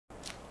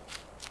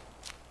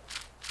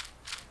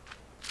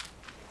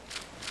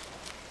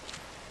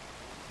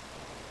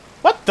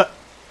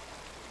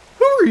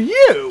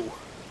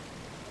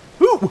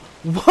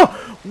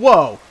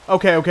Whoa.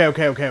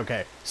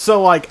 Okay.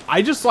 So, like,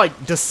 I just,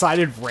 like,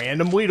 decided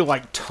randomly to,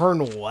 like, turn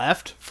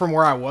left from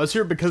where I was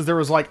here because there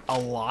was, like, a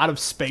lot of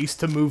space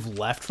to move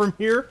left from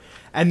here.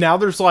 And now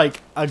there's,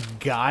 like, a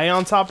guy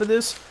on top of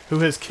this who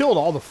has killed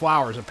all the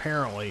flowers,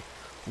 apparently.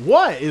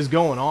 What is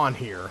going on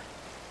here?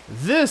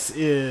 This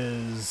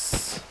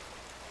is...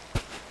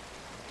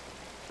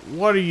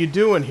 What are you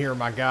doing here,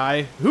 my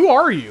guy? Who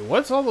are you?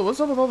 What's up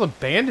with all the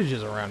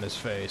bandages around his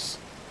face?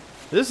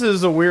 This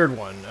is a weird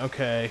one.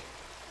 Okay.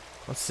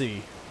 Let's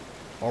see.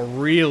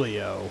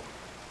 Aurelio.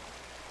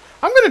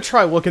 I'm going to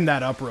try looking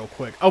that up real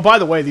quick. Oh, by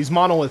the way, these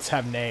monoliths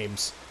have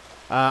names.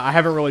 I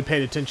haven't really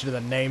paid attention to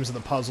the names of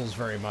the puzzles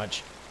very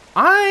much.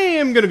 I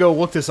am going to go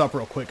look this up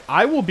real quick.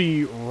 I will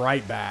be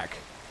right back.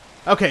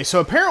 Okay, so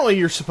apparently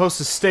you're supposed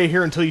to stay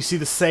here until you see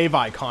the save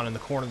icon in the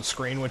corner of the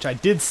screen, which I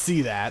did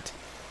see that.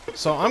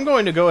 So I'm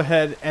going to go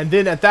ahead, and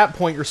then at that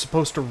point you're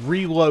supposed to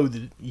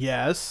reload.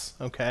 Yes,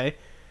 okay.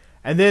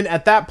 And then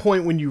at that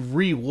point when you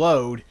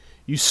reload,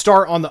 you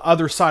start on the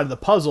other side of the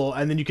puzzle,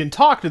 and then you can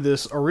talk to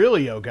this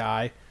Aurelio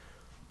guy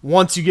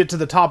once you get to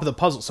the top of the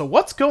puzzle. So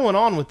what's going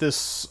on with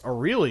this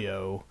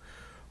Aurelio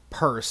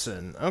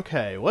person?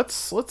 Okay, let's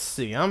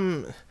see.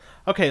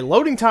 Okay,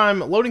 loading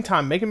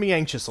time, making me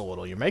anxious a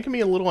little. You're making me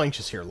a little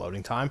anxious here,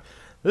 loading time.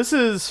 This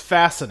is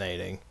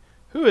fascinating.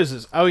 Who is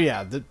this? Oh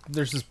yeah,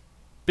 there's this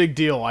big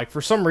deal. Like,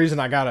 for some reason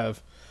I gotta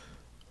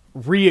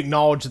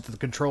re-acknowledge that the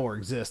controller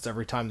exists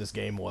every time this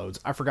game loads.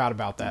 I forgot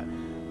about that.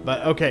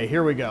 But okay,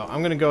 here we go.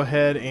 I'm gonna go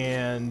ahead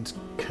and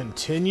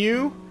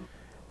continue.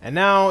 And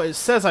now it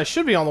says I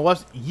should be on the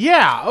left.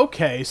 Yeah,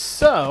 okay,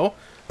 so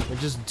we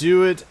just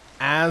do it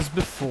as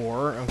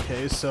before.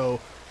 Okay, so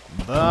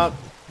bup,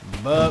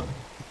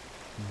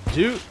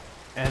 do,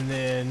 and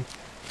then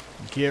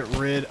get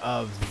rid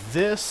of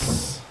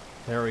this.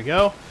 There we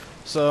go.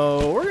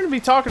 So we're gonna be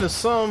talking to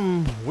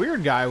some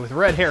weird guy with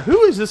red hair.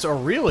 Who is this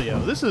Aurelio?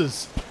 This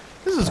is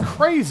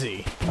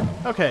crazy.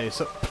 Okay,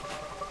 so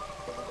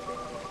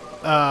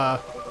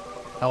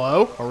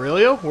hello,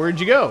 Aurelio? Where'd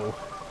you go?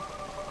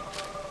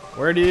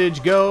 Where did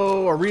you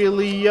go,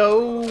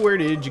 Aurelio? Where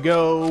did you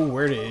go?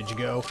 Where did you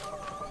go?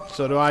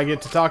 So do I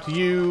get to talk to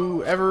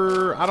you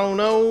ever? I don't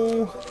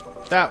know.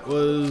 That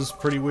was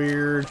pretty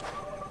weird.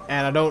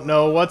 And I don't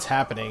know what's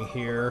happening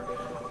here.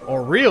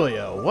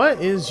 Aurelio, what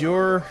is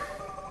your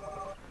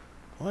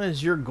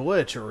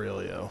glitch,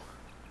 Aurelio?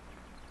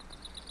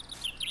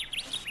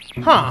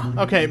 Huh,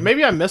 okay,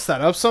 maybe I messed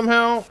that up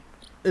somehow.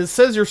 It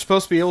says you're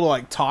supposed to be able to,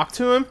 like, talk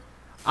to him.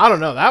 I don't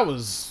know, that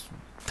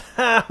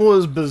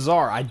was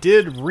bizarre. I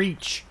did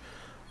reach,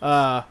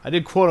 I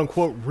did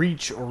quote-unquote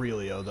reach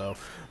Aurelio, though.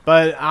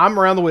 But I'm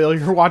around the wheel,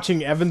 you're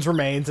watching Evan's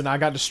Remains, and I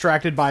got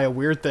distracted by a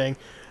weird thing.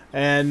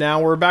 And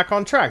now we're back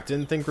on track.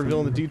 Didn't think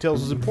revealing the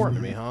details was important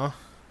to me, huh?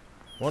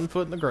 1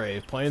 foot in the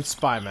grave, playing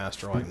Spy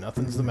Master like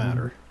nothing's the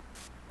matter.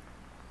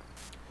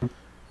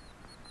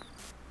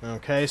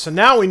 Okay, so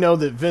now we know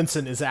that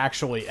Vincent is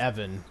actually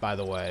Evan, by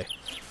the way.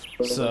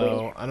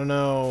 So, I don't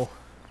know...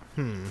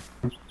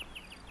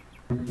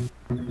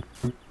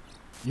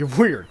 You're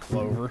weird,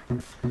 Clover.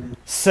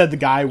 Said the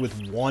guy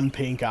with one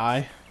pink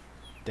eye.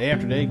 Day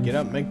after day, get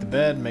up, make the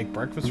bed, make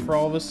breakfast for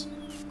all of us.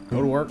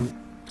 Go to work,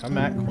 come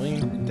back,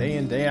 clean, day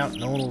in, day out,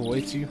 knowing what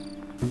awaits you.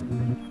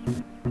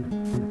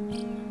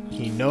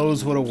 He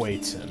knows what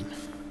awaits him.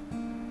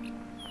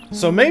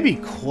 So maybe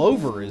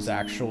Clover is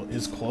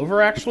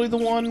Clover actually the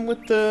one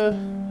with the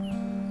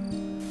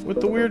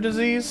weird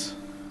disease?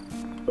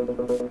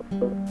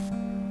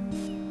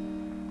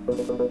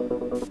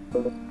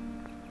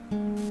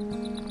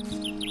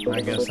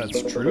 I guess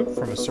that's true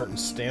from a certain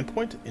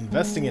standpoint.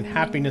 Investing in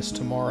happiness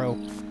tomorrow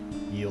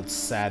yields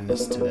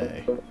sadness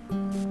today.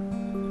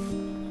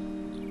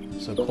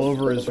 So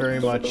Clover is very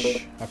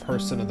much a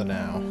person of the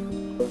now.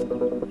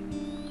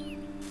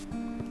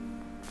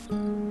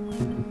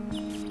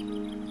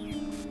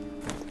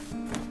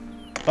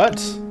 But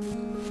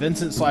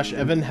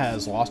Vincent/Evan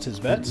has lost his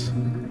bet.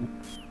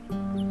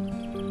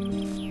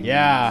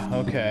 Yeah,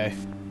 okay.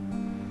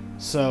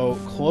 So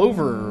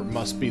Clover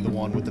must be the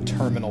one with the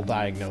terminal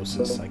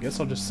diagnosis. I guess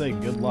I'll just say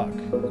good luck.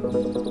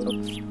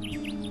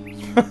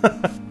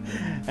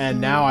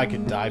 And now I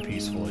can die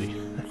peacefully.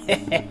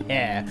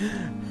 Yeah,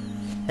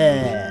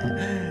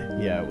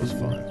 it was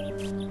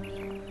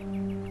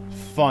fun.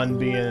 Fun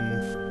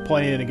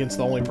playing against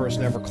the only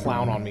person to ever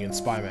clown on me in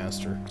Spy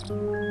Master.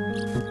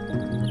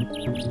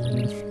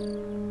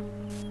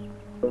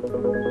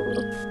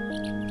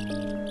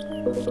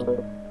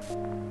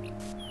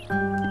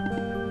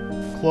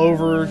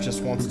 Clover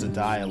just wants to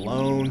die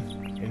alone,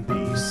 in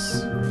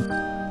peace.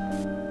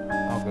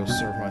 I'll go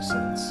serve my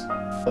sins.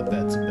 The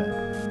bed's a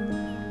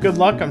bed. Good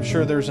luck, I'm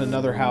sure there's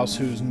another house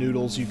whose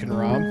noodles you can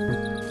rob.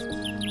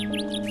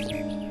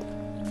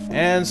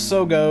 And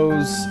so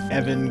goes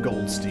Evan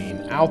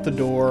Goldstein, out the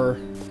door,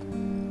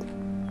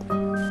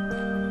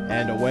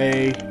 and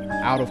away,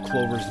 out of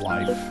Clover's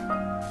life.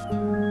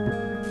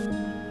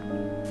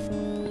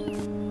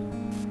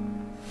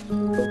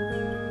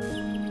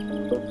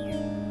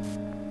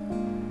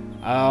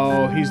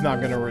 Oh, he's not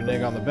going to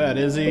renege on the bet,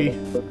 is he?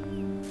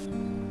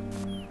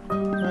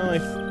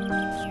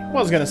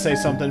 was gonna say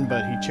something,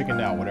 but he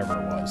chickened out, whatever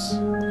it was.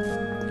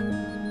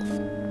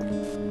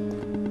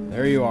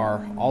 There you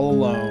are, all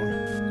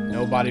alone.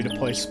 Nobody to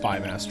play Spy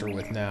Master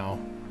with now.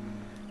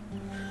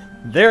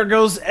 There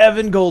goes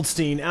Evan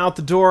Goldstein, out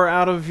the door,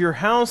 out of your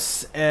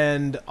house,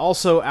 and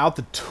also out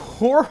the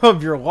door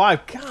of your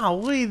life.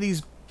 Golly,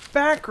 these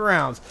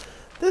backgrounds.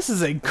 This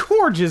is a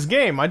gorgeous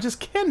game. I just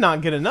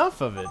cannot get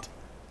enough of it.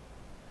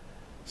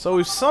 So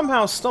we've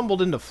somehow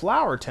stumbled into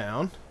Flower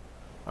Town.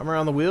 I'm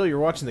around the wheel. You're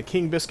watching the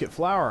King Biscuit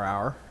Flower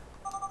Hour.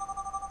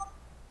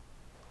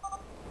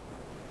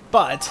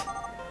 But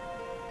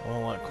I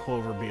won't let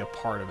Clover be a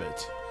part of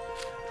it.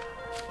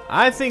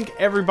 I think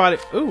everybody...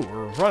 Ooh,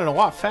 we're running a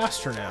lot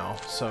faster now.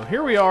 So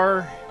here we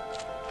are.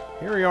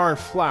 Here we are in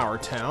Flower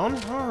Town.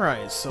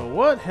 Alright, so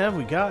what have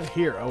we got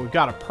here? Oh, we've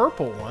got a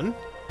purple one.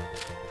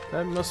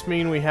 That must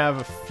mean we have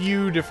a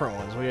few different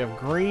ones. We have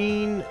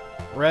green,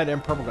 red,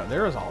 and purple.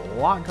 There is a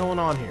lot going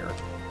on here.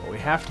 But we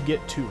have to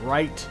get to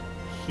right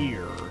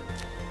here.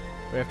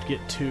 We have to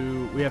get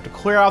to... We have to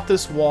clear out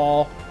this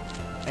wall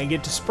and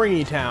get to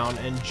Springy Town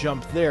and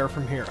jump there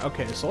from here.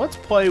 Okay, so let's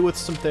play with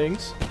some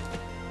things.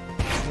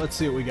 Let's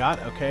see what we got.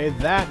 Okay,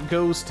 that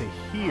goes to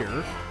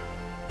here.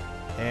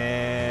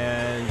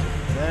 And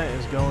that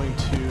is going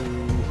to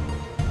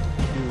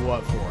do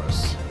what for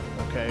us?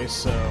 Okay,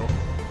 so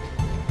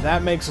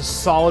that makes a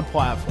solid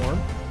platform.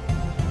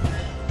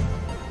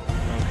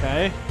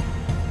 Okay.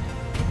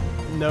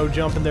 No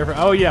jumping there.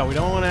 Oh yeah, we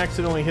don't want to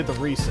accidentally hit the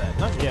reset.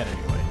 Not yet,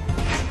 anyway.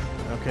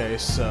 Okay,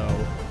 so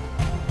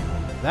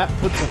that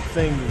puts a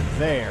thing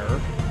there.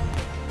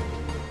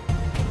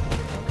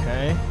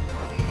 Okay.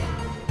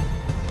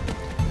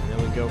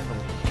 Go from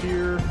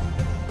here.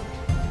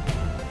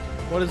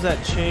 What does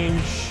that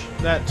change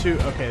that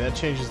to? Okay, that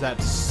changes that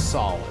to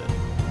solid.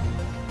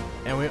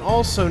 And we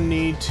also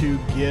need to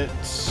get...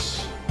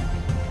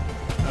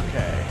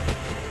 Okay.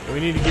 We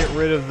need to get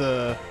rid of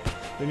the...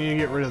 We need to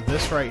get rid of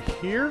this right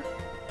here.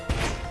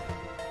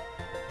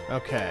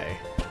 Okay.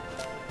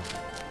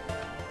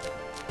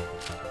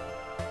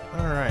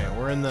 Alright,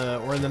 we're in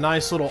the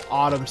nice little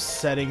autumn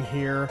setting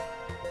here.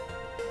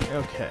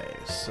 Okay,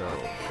 so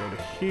go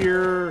to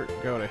here,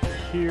 go to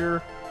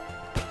here.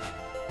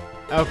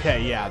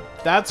 Okay, yeah,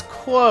 that's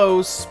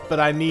close, but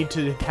I need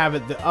to have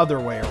it the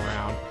other way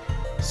around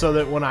so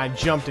that when I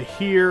jump to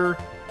here,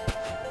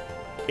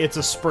 it's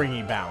a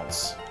springy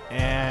bounce.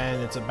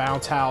 And it's a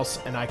bounce house,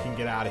 and I can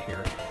get out of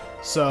here.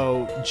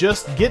 So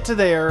just get to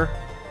there,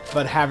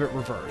 but have it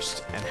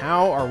reversed. And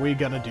how are we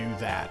going to do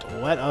that?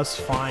 Let us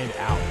find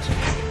out.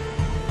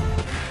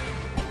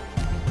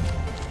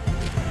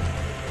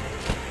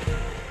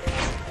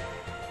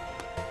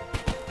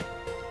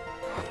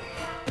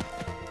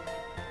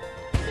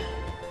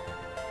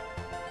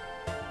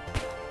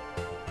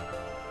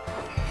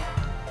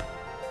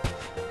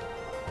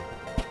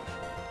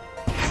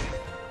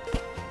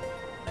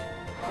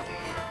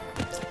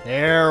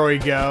 There we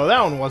go.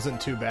 That one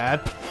wasn't too bad.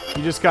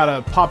 You just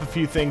gotta pop a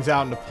few things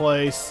out into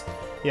place.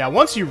 Yeah,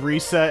 once you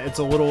reset, it's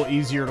a little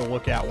easier to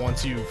look at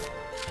once you've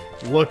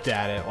looked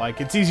at it. Like,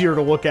 it's easier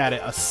to look at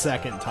it a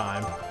second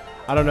time.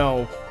 I don't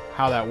know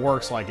how that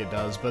works like it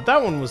does, but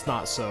that one was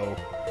not so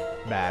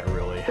bad,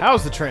 really.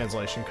 How's the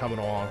translation coming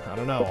along? I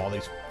don't know. All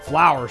these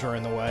flowers are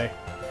in the way.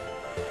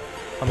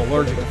 I'm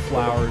allergic to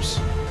flowers.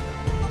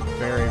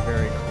 Very,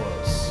 very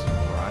close.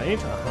 Right?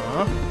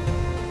 Uh-huh.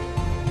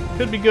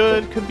 Could be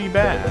good, could be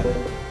bad.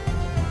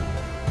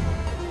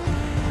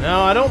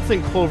 No, I don't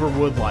think Clover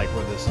would like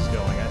where this is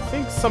going. I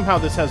think somehow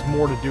this has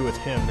more to do with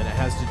him than it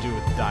has to do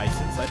with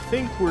Dyson's. I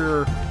think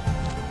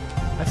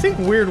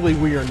weirdly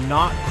we are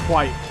not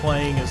quite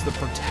playing as the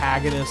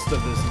protagonist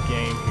of this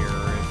game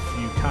here.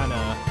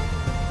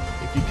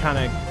 If you kind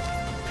of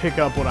pick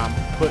up what I'm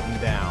putting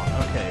down.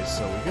 Okay,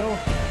 so we go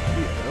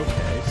here.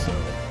 Okay, so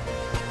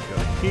we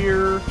go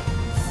here.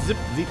 Zip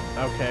the...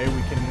 Okay,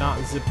 we cannot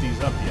zip these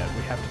up yet.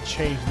 We have to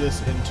change this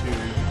into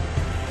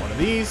one of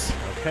these.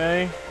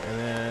 Okay, and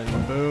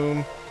then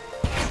boom.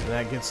 And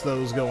that gets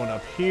those going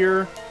up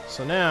here.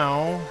 So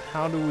now,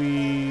 where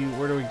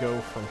do we go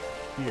from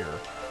here?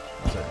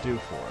 What does that do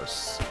for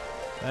us?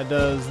 That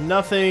does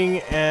nothing,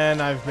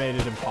 and I've made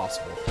it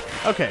impossible.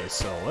 Okay,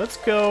 so let's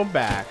go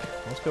back.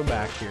 Let's go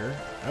back here.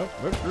 Oh,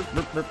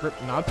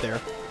 not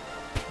there.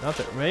 Not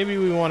there. Maybe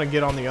we want to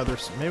get on the other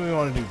side. Maybe we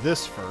want to do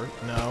this first.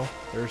 No,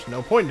 there's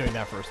no point in doing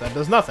that first. That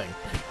does nothing.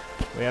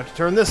 We have to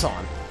turn this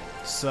on.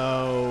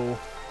 So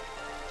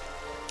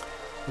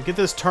we get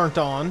this turned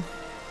on,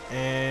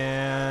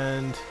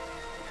 and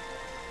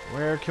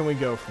where can we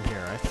go from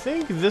here? I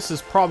think this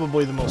is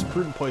probably the most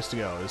prudent place to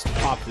go, is to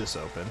pop this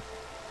open.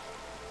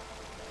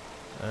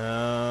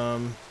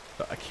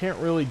 But I can't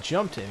really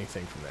jump to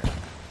anything from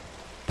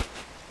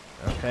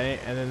there. Okay,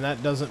 and then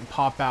that doesn't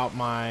pop out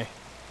my...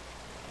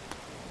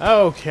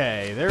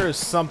 Okay, there is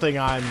something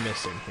I'm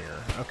missing here.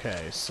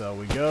 Okay, so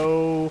we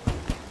go...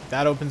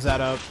 That opens that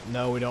up.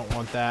 No, we don't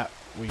want that.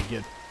 We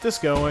get this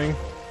going.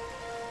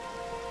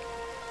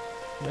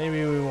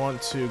 Maybe we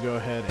want to go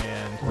ahead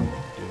and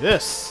do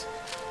this.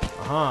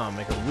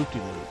 Make a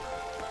loop-de-loop.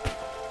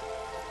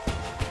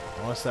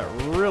 Unless that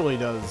really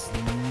does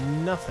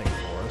nothing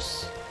for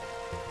us.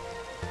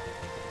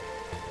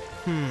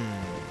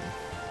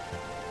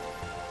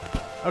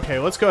 Okay,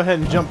 let's go ahead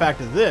and jump back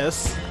to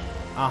this.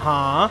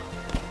 Uh-huh.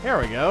 There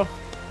we go.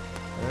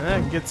 And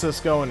that gets us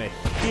going to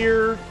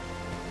here.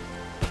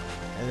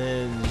 And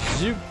then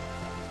zoop.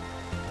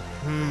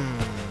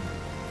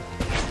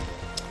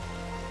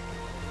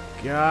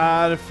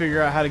 Gotta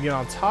figure out how to get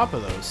on top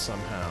of those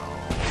somehow.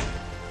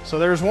 So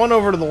there's one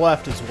over to the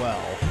left as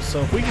well.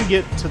 So if we can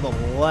get to the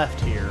left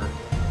here,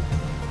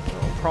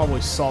 it'll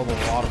probably solve a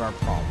lot of our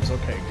problems.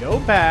 Okay, go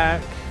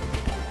back.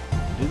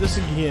 Do this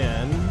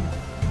again.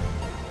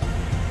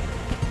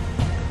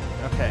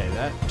 Okay,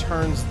 that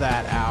turns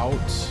that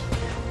out.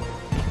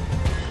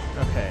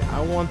 Okay,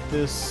 I want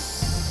this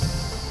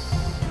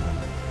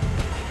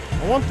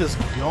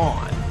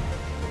gone.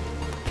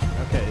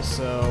 Okay,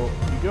 so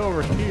you go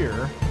over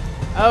here.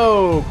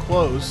 Oh,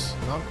 close.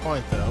 Not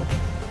quite though.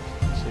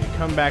 So you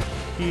come back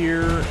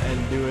here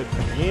and do it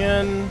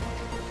again.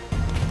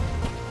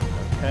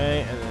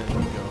 Okay, and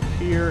then you go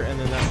here, and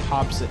then that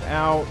pops it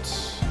out.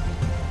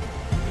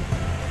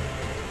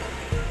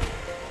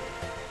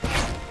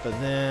 But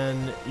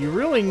then you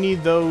really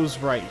need those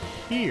right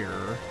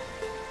here.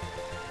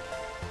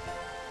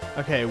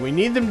 Okay, we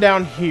need them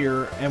down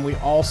here, and we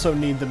also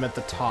need them at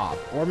the top.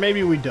 Or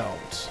maybe we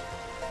don't.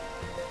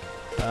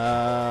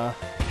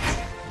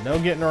 No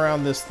getting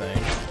around this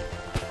thing.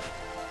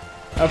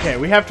 Okay,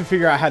 we have to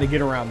figure out how to get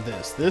around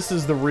this. This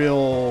is the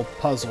real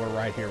puzzler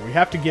right here. We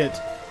have to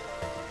get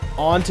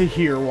onto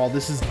here while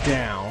this is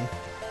down.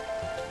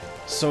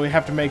 So we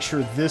have to make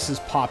sure this is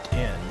popped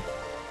in.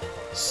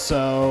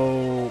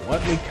 So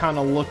let me kind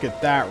of look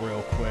at that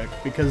real quick,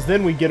 because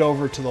then we get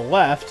over to the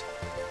left,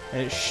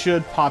 and it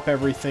should pop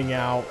everything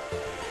out,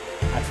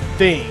 I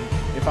think,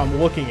 if I'm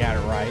looking at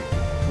it right.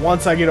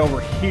 Once I get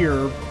over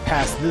here,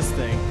 past this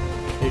thing,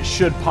 it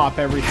should pop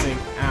everything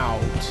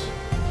out.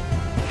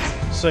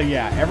 So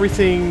yeah,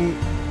 everything...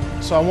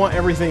 So I want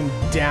everything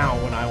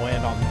down when I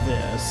land on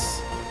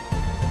this.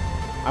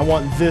 I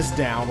want this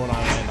down when I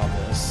land on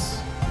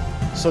this.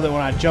 So that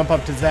when I jump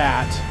up to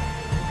that,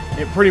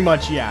 it pretty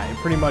much, yeah, it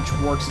pretty much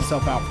works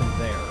itself out from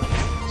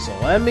there. So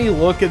let me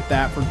look at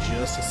that for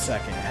just a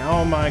second. How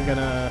am I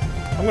gonna...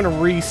 I'm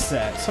gonna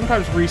reset.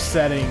 Sometimes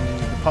resetting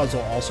the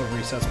puzzle also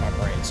resets my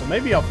brain. So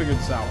maybe I'll figure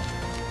this out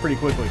pretty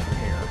quickly from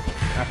here,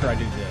 after I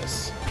do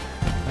this.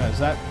 Is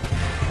that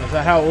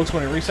how it looks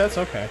when it resets?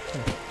 Okay.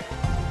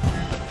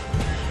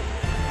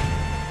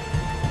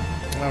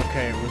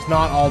 Okay, it was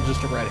not all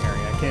just a red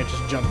herring. I can't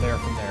just jump there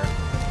from there.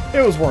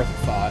 It was worth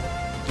a thought.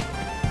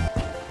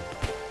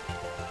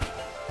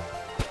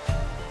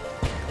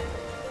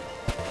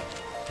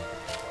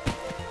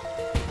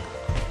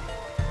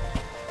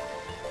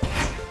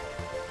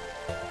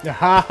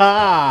 Ha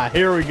ha!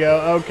 Here we go.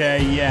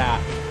 Okay,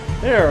 yeah.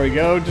 There we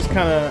go. Just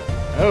kind of...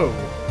 Oh.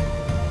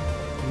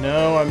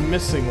 No, I'm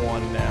missing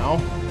one now.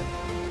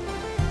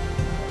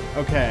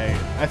 Okay.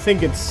 I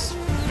think it's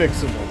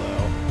fixable,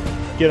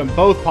 though. Get them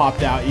both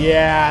popped out.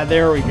 Yeah,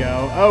 there we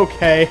go.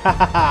 Okay. Ha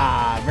ha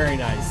ha! Very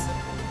nice.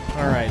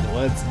 Alright,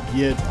 let's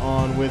get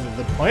on with it.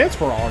 The plants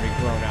were already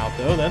grown out,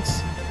 though.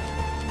 That's...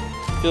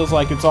 Feels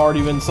like it's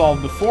already been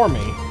solved before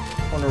me.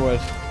 Wonder what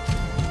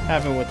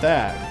happened with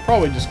that.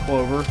 Probably just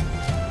clover.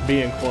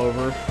 Being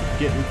clover,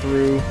 getting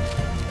through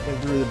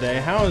the day.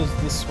 How is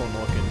this one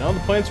looking? No,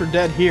 the plants are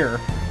dead here.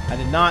 I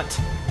did not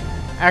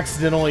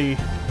accidentally...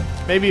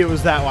 Maybe it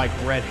was that, like,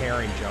 red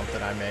herring jump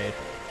that I made.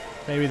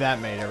 Maybe that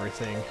made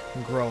everything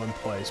grow in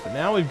place. But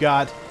now we've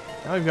got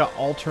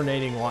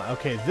alternating line.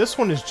 Okay, this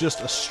one is just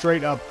a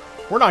straight up...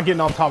 We're not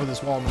getting on top of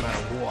this wall no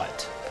matter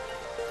what.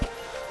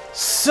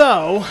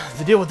 So,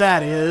 the deal with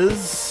that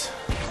is...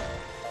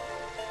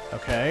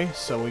 Okay,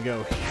 so we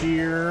go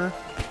here...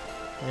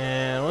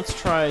 And let's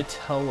try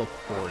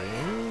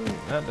teleporting.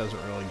 That doesn't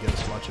really get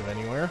us much of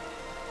anywhere.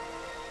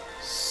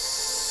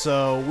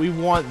 So we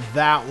want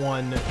that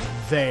one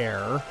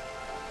there.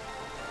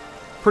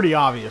 Pretty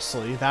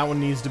obviously. That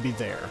one needs to be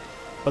there.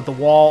 But the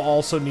wall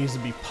also needs to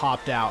be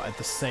popped out at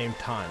the same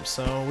time.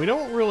 So we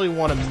don't really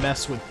want to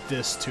mess with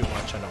this too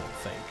much, I don't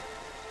think.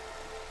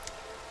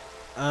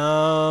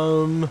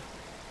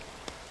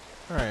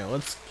 Alright,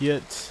 let's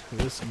get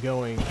this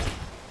going.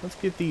 Let's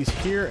get these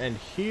here and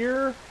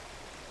here.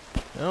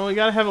 No, we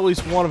gotta have at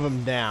least one of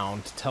them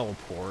down to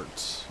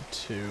teleport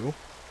to.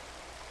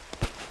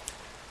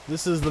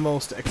 This is the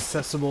most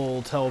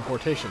accessible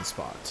teleportation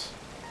spot.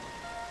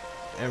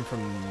 And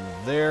from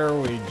there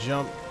we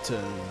jump to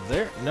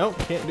there. Nope,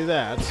 can't do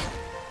that.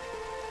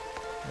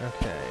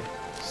 Okay.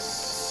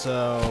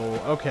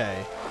 So,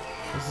 okay.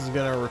 This is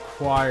gonna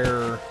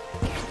require...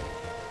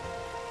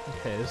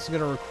 Okay, this is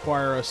gonna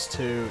require us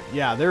to...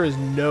 Yeah, there is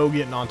no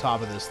getting on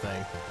top of this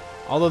thing.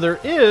 Although there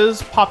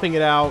is popping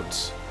it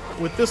out...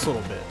 with this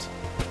little bit.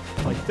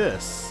 Like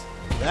this.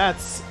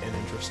 That's an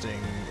interesting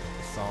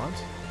thought.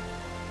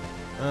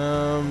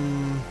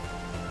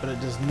 But it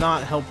does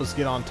not help us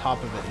get on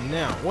top of it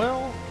now.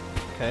 Well,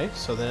 okay,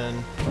 so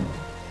then...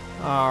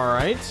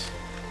 Alright.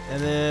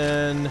 And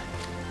then...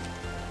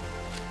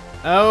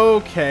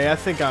 Okay, I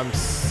think I'm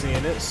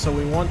seeing it. So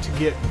we want to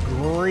get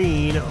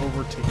green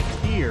over to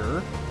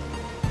here.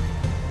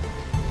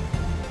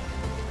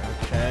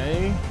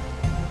 Okay.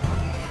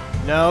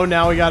 No,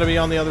 now we gotta be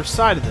on the other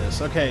side of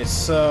this. Okay,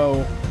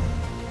 so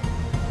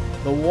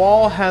the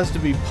wall has to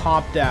be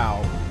popped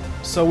out.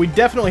 So we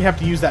definitely have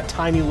to use that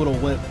tiny little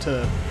lip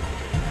to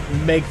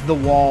make the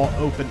wall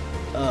open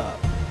up.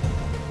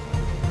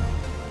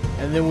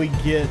 And then we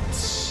get...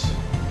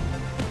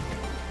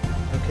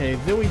 Okay,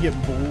 then we get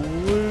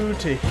blue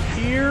to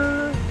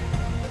here.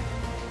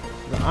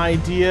 The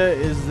idea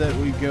is that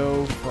we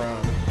go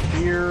from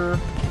here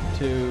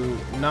to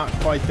not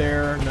quite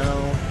there.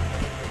 No.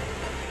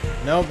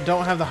 Nope,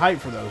 don't have the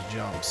height for those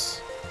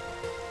jumps.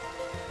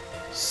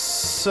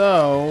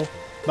 So,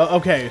 but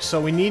okay, so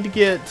we need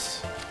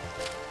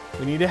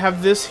to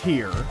have this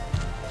here.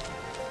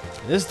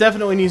 This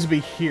definitely needs to be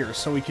here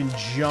so we can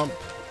jump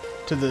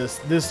to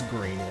this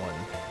green one.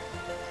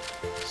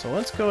 So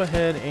let's go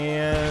ahead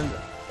and...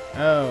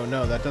 Oh,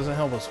 no, that doesn't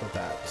help us with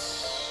that.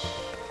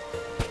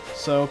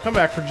 So, come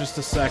back for just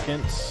a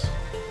second.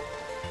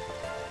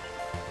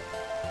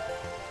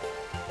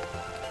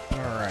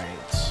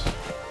 Alright.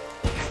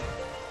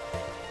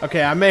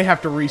 Okay, I may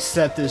have to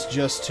reset this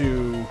just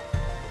to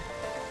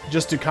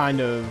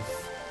kind of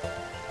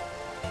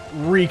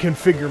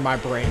reconfigure my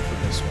brain for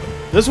this one.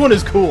 This one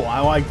is cool. I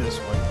like this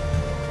one.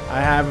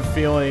 I have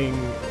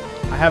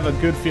a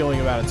good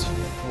feeling about its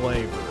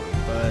flavor,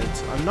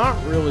 but I'm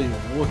not really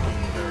looking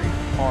very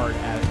hard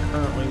at it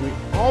currently. We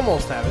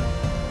almost have it.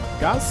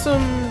 Got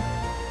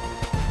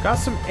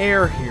some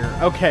air here.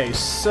 Okay,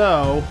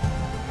 so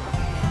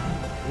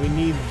we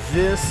need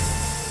this.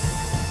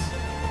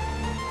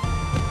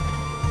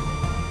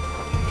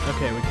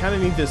 Okay, we kind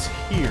of need this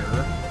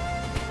here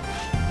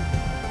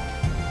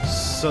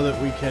so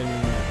that we can.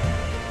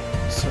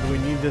 So do we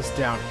need this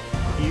down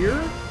here?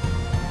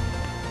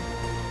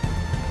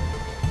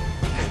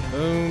 Okay,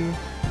 boom.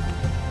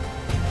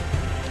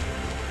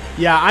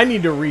 Yeah, I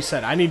need to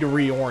reset. I need to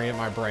reorient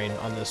my brain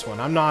on this one.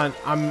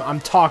 I'm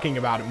talking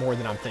about it more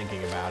than I'm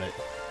thinking about it.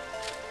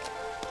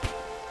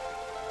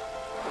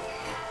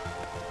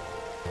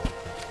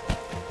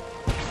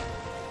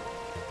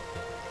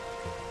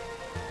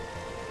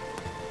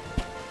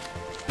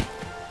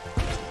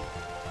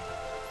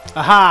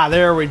 Aha,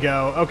 there we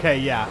go. Okay,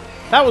 yeah.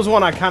 That was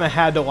one I kind of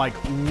had to, like,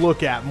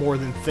 look at more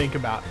than think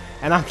about.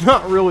 And I'm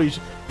not really...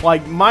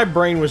 Like, my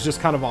brain was just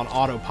kind of on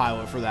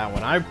autopilot for that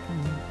one.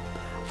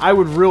 I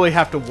would really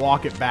have to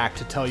walk it back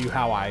to tell you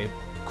how I,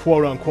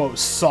 quote-unquote,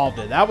 solved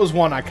it. That was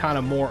one I kind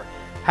of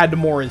had to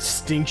more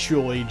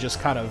instinctually just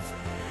kind of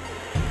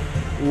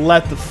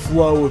let the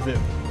flow of it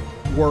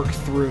work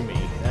through me.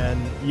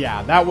 And,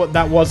 yeah,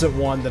 that wasn't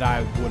one that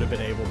I would have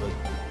been able to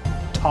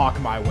talk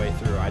my way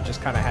through. I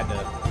just kind of had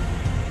to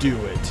do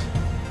it.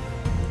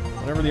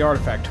 Whatever the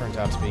artifact turns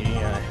out to be.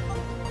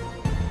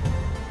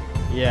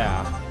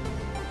 Yeah.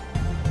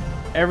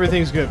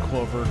 Everything's good,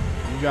 Clover.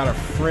 You got a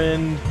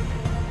friend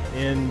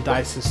in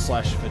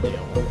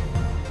Dices/Vanille.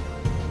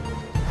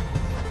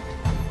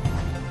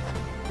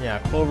 Yeah,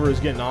 Clover is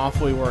getting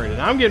awfully worried,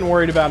 and I'm getting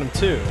worried about him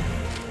too.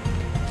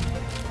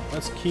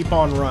 Let's keep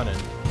on running.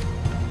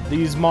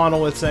 These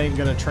monoliths ain't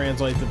gonna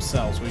translate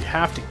themselves. We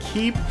have to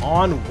keep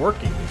on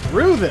working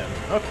through them.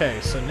 Okay,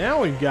 so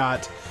now we've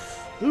got...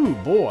 Ooh,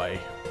 boy.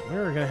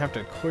 We're gonna have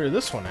to clear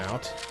this one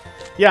out.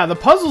 Yeah, the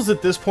puzzles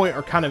at this point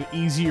are kind of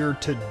easier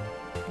to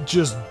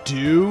just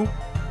do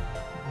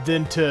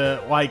than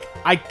to, like,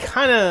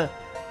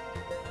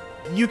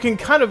 you can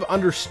kind of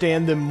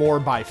understand them more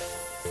by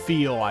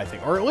feel, I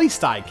think. Or at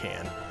least I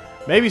can.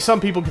 Maybe some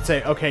people could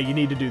say, okay, you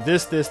need to do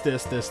this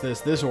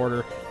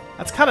order.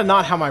 That's kind of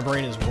not how my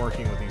brain is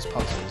working with these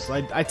puzzles.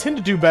 I tend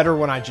to do better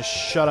when I just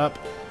shut up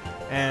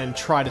and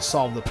try to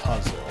solve the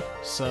puzzle.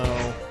 So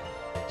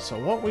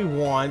what we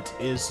want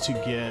is to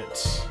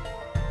get...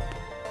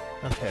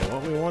 Okay,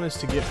 what we want is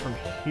to get from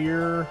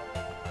here...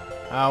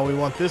 we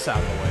want this out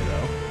of the way,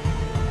 though.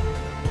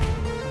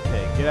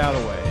 Okay, get out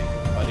of the way,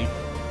 buddy.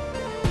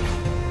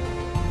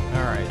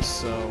 Alright,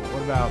 so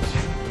what about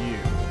you?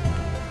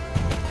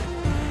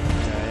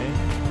 Okay.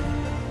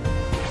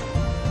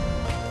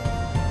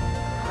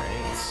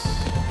 Alright.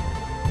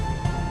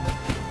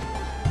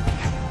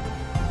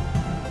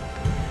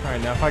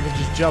 Alright, now if I could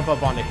just jump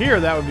up onto here,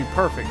 that would be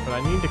perfect, but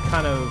I need to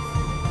kind of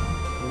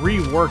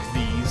rework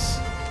these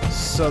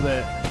so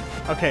that...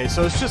 Okay,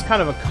 so it's just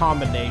kind of a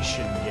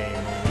combination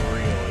game,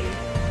 really.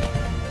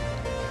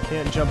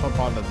 Can't jump up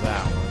onto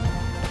that one.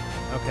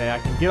 Okay, I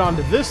can get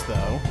onto this,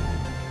 though.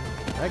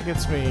 That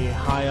gets me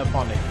high up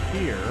onto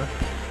here.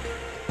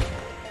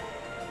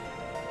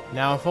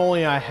 Now, if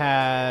only I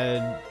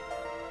had...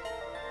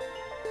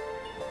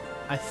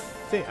 I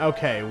think...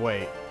 Okay,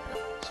 wait.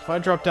 So if I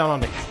drop down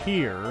onto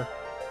here...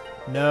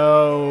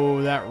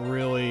 No, that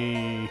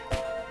really...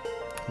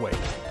 Wait.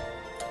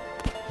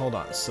 Hold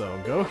on. So,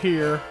 go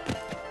here.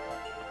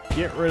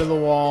 Get rid of the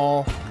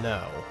wall.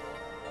 No.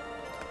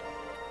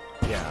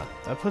 Yeah,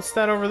 that puts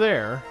that over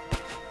there.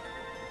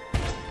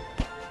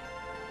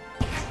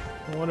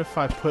 What if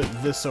I put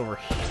this over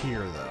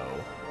here,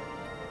 though?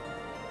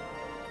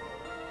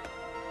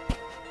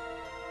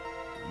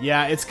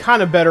 Yeah, it's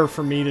kind of better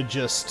for me to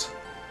just...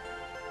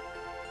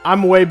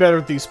 I'm way better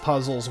at these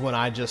puzzles when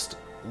I just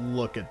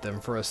look at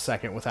them for a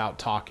second without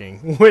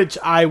talking, which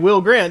I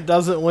will grant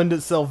doesn't lend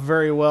itself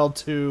very well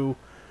to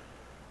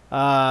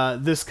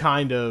this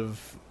kind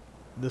of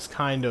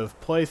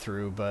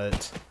playthrough,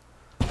 but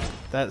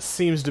that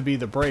seems to be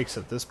the breaks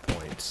at this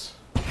point.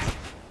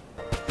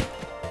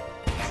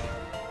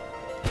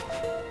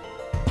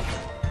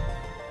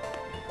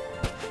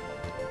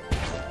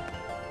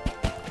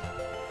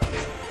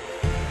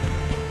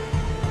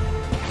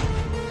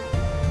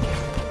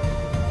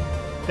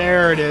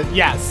 There it is.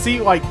 Yeah,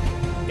 see, like,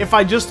 if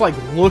I just, like,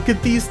 look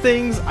at these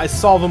things, I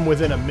solve them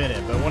within a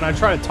minute. But when I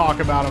try to talk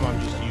about them, I'm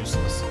just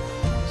useless.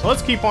 So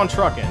let's keep on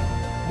trucking.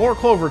 More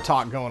Clover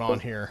talk going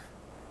on here.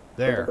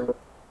 There.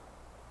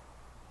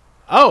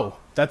 Oh,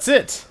 that's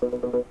it.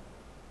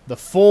 The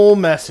full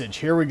message.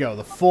 Here we go.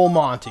 The full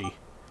Monty.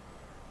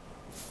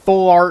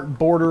 Full art,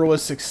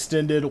 borderless,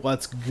 extended.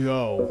 Let's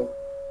go.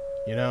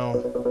 You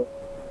know,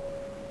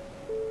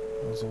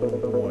 I was a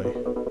little boy.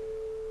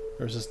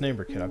 There was this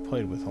neighbor kid I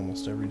played with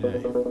almost every day.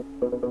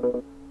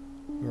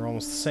 We were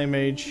almost the same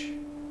age.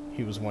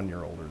 He was 1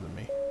 year older than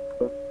me.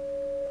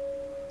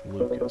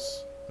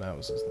 Lucas. That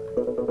was his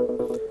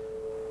name.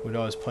 We'd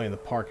always play in the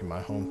park in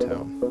my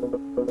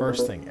hometown.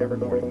 First thing, every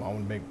morning, Mom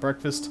would make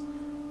breakfast.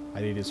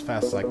 I'd eat as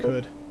fast as I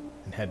could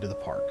and head to the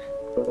park.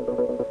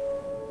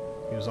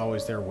 He was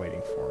always there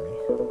waiting for me.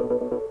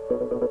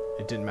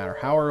 It didn't matter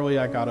how early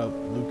I got up,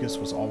 Lucas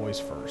was always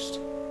first.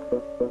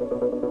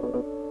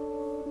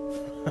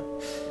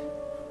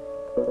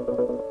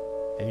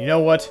 And you know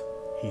what?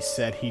 He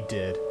said he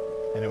did,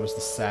 and it was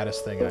the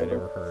saddest thing I'd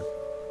ever heard.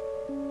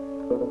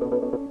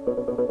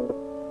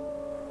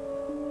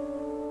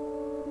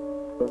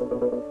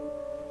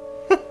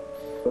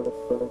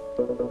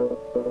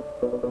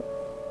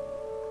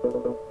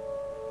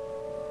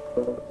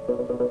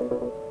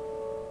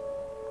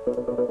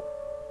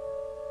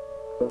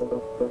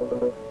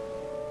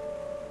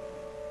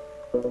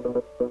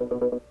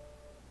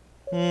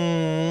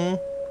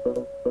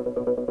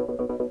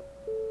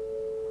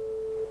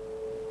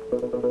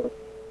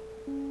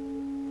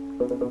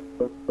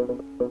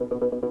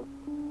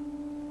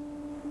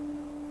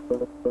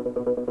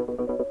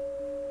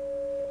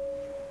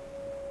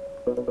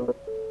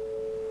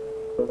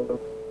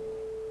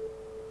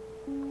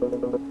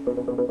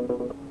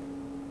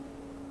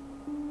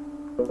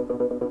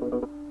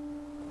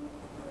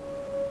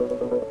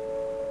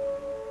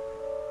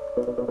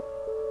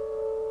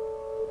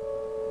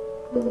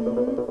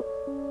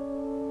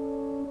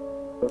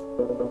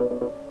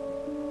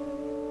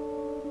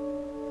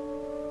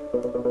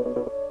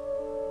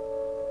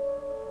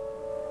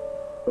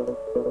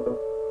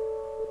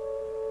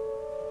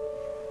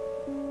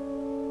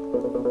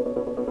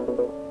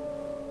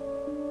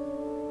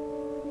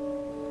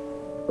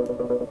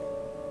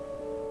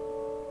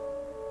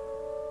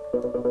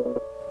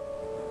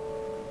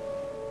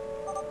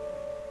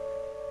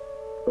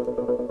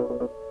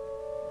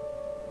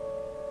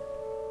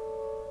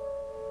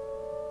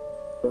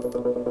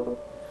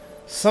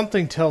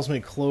 Something tells me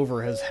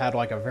Clover has had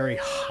like a very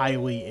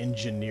highly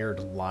engineered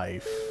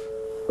life.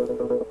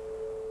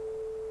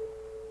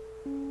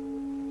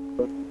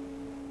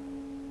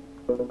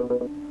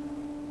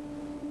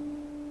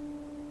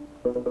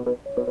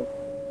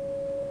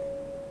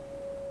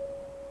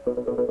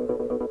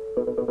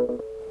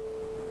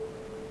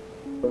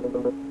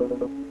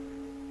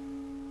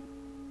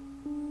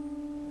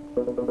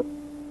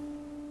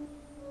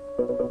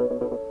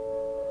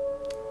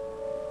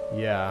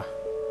 Yeah.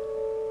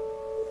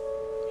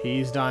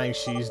 He's dying,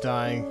 she's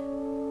dying.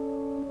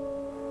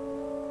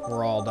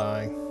 We're all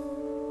dying.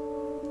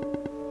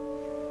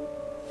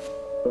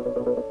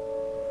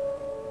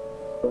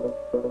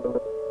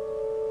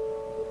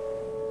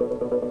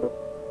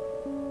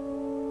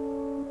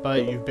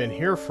 But you've been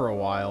here for a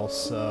while,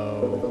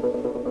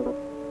 so...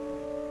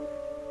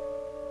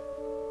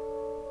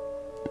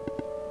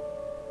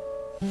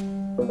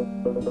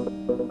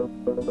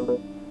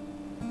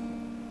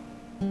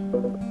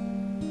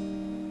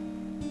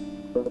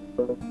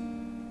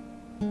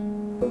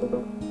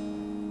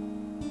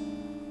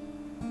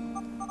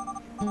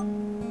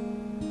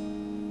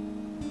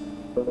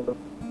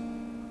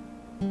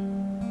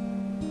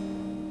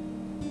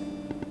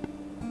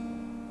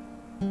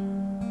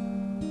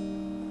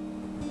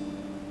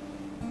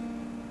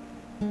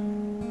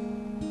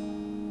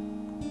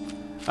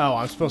 Oh,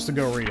 I'm supposed to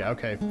go read it.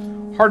 Okay.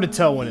 Hard to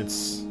tell when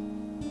it's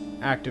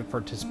active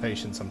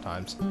participation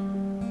sometimes.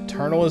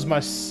 Eternal is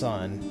my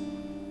son,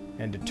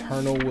 and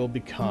eternal will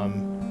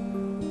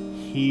become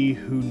he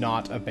who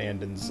not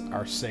abandons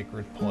our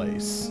sacred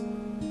place.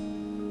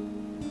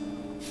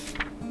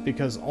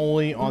 Because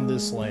only on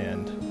this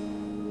land,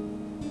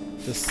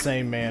 the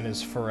same man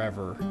is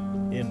forever,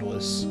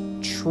 endless,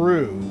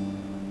 true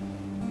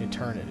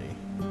eternity.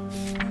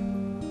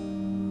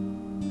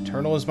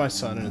 Eternal is my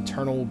son, and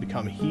eternal will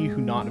become he who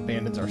not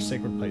abandons our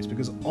sacred place,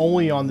 because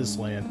only on this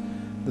land,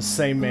 the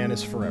same man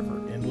is forever,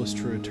 endless,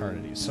 true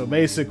eternity. So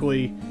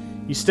basically,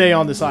 you stay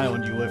on this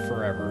island, you live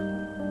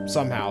forever.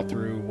 somehow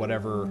through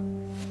whatever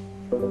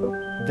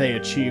they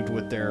achieved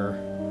with their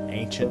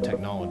ancient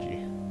technology.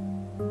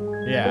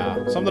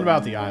 Yeah, something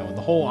about the island.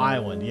 The whole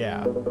island,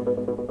 yeah.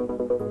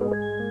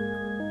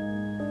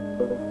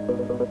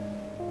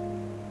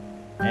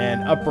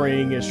 And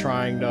Upbringing is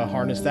trying to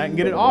harness that and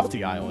get it off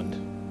the island.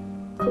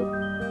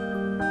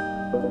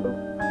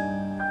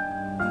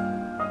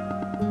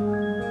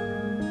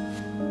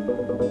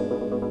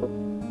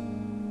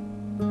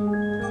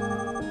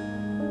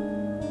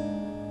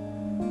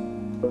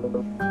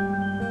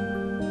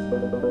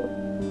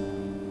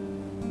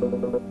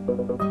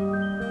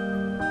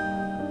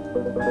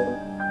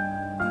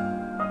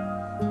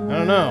 I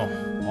don't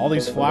know. All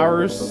these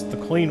flowers, the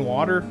clean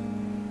water.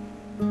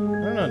 I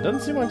don't know. It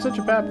doesn't seem like such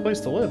a bad place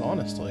to live,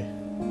 honestly.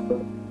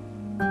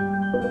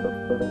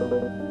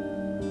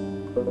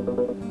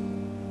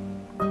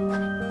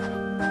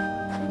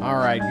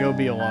 Alright, go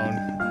be alone.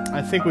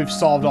 I think we've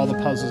solved all the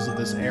puzzles of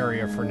this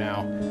area for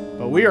now,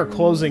 but we are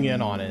closing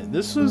in on it.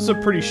 This was a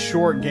pretty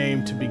short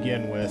game to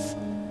begin with,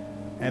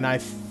 and I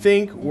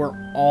think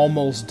we're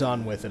almost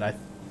done with it.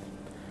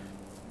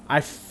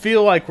 I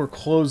feel like we're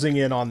closing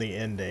in on the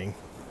ending.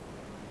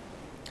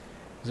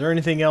 Is there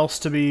anything else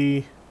to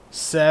be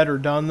said or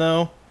done,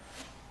 though?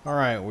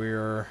 Alright,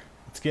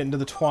 let's get into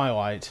the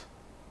twilight.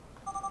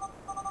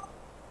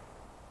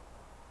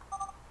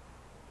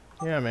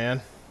 Yeah,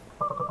 man.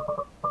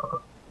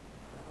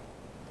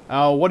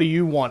 Oh, what do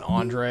you want,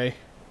 Andre?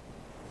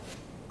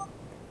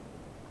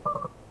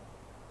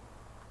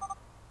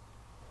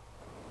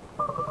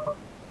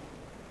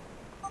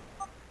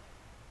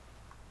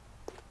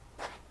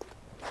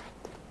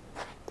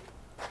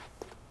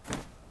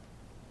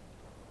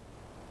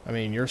 I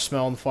mean, you're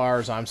smelling the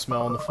flowers, I'm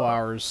smelling the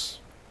flowers.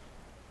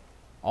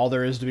 All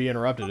there is to be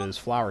interrupted is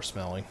flower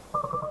smelling.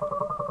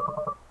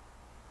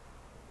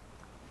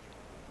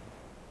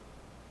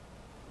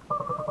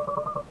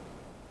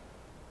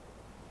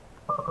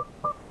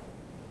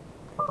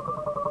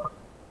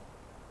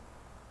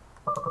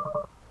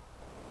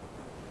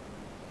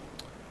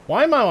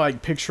 Why am I,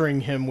 like,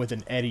 picturing him with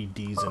an Eddie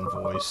Deason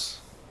voice?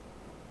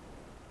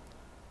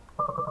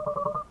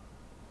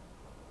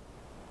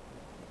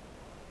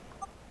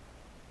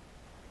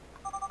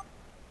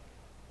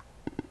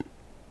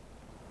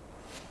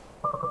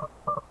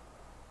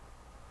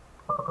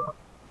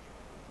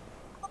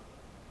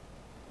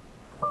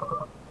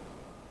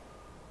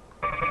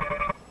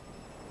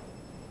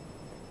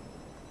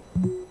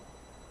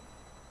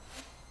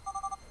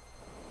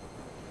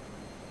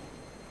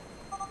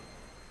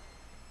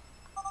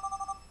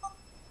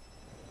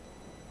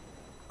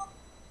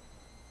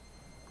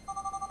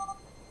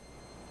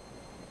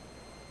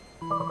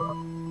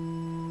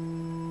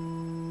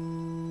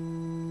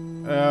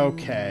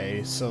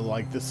 Okay, so,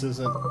 like, this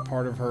isn't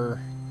part of her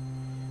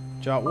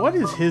job. What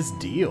is his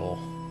deal?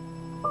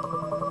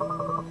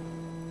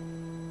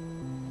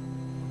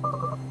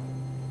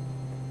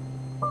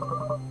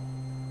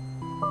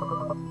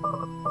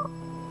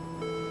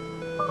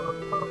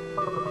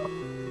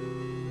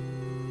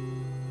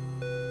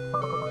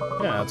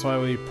 Yeah, that's why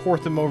we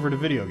port them over to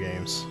video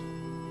games.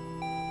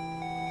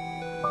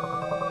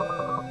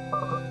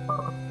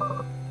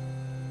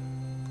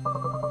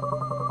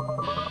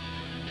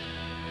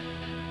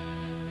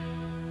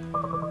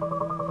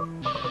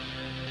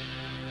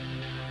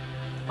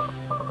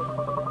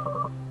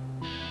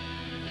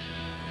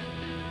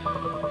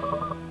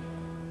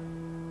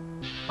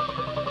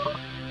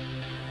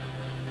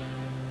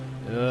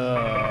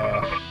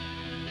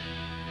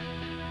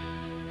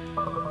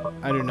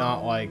 I do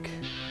not like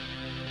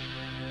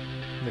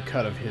the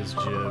cut of his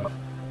jib.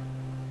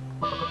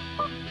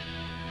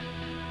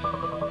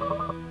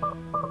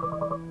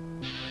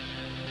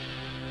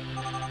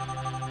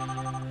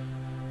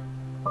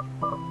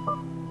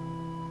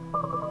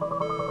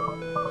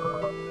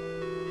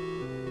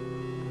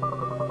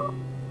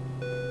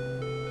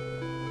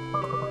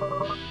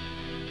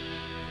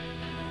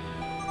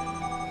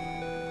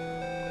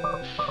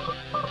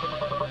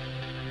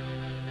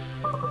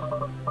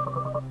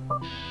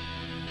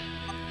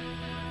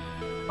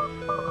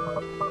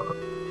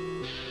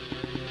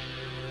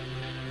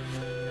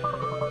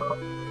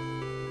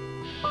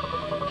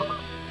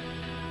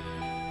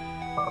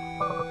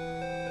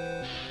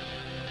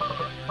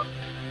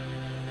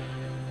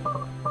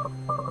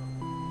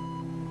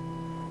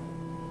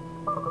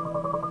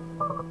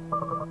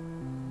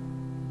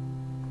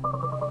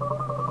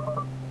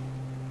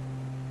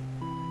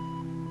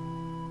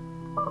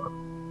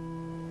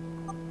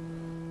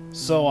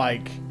 So,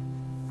 like,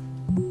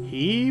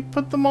 he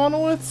put the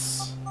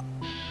monoliths?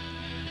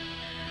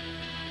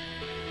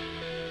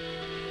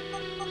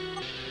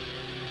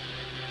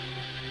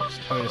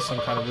 Just coming to some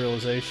kind of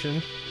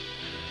realization.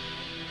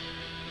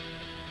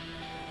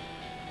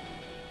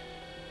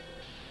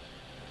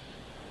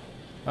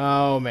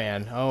 Oh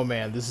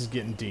man, this is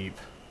getting deep.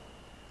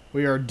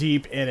 We are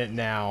deep in it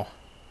now.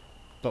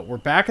 But we're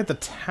back at the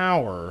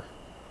tower.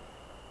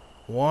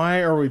 Why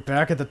are we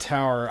back at the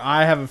tower?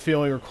 I have a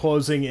feeling we're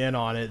closing in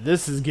on it.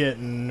 This is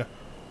getting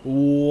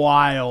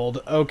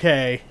wild.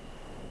 Okay.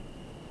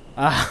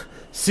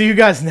 see you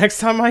guys next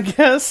time, I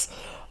guess.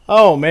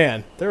 Oh,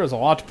 man. There was a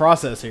lot to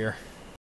process here.